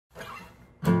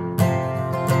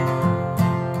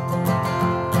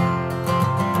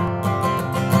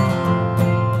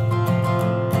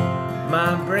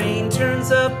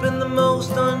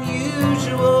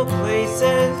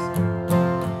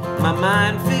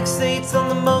fixates on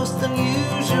the most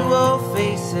unusual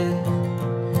faces,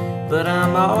 but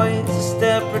I'm always a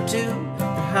step or two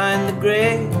behind the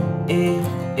gray.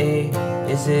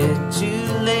 Is it too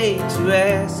late to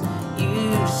ask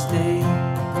you to stay?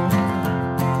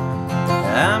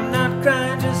 I'm not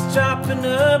crying, just chopping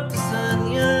up this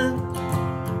onion.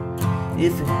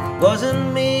 If it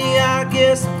wasn't me, I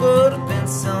guess it would have been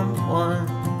someone.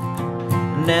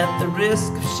 And at the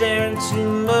risk of sharing too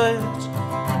much,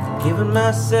 giving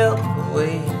myself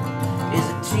away, is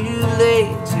it too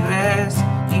late to ask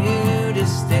you to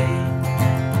stay?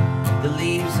 The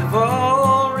leaves have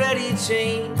already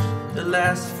changed, the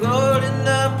last float in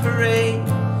the parade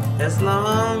has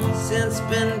long since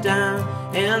been down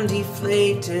and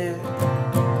deflated.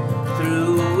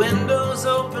 Through windows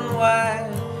open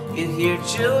wide, you hear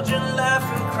children laugh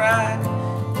and cry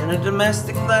in a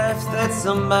domestic life that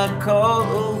some might call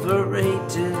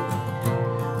overrated,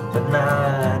 but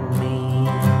not me.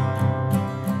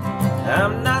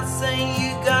 I'm not saying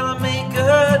you gotta make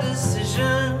a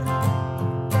decision.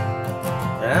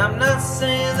 I'm not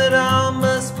saying that all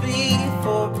must be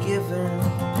forgiven.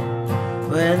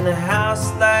 When the house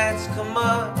lights come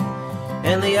up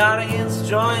and the audience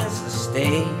joins the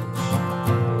stage,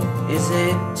 is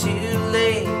it too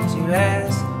late to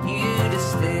ask you to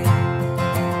stay?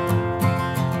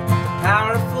 The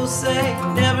powerful say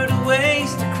never to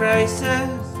waste a crisis.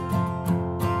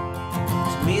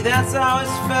 To me that's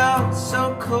always felt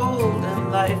so cold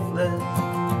and lifeless.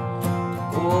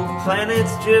 Old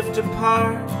planets drift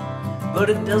apart, but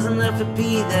it doesn't have to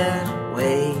be that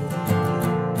way.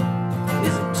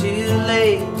 Is it too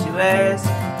late to ask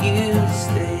you to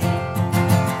stay?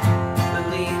 The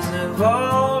leaves have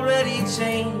already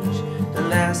changed, the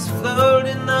last float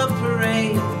in the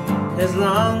parade has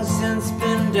long since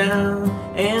been down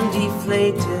and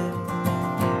deflated.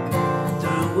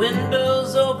 Through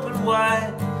windows open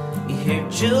wide, you hear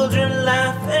children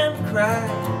laugh and cry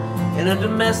in a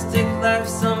domestic life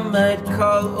some might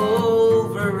call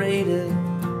overrated,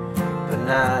 but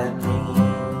not me.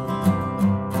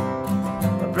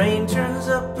 My brain turns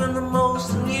up in the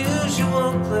most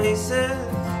unusual places.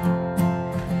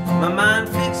 My mind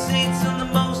fixates on the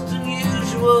most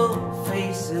unusual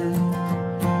faces,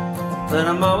 but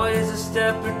I'm always a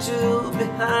step or two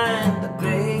behind the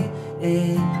gray.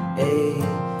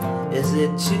 Is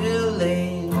it too late?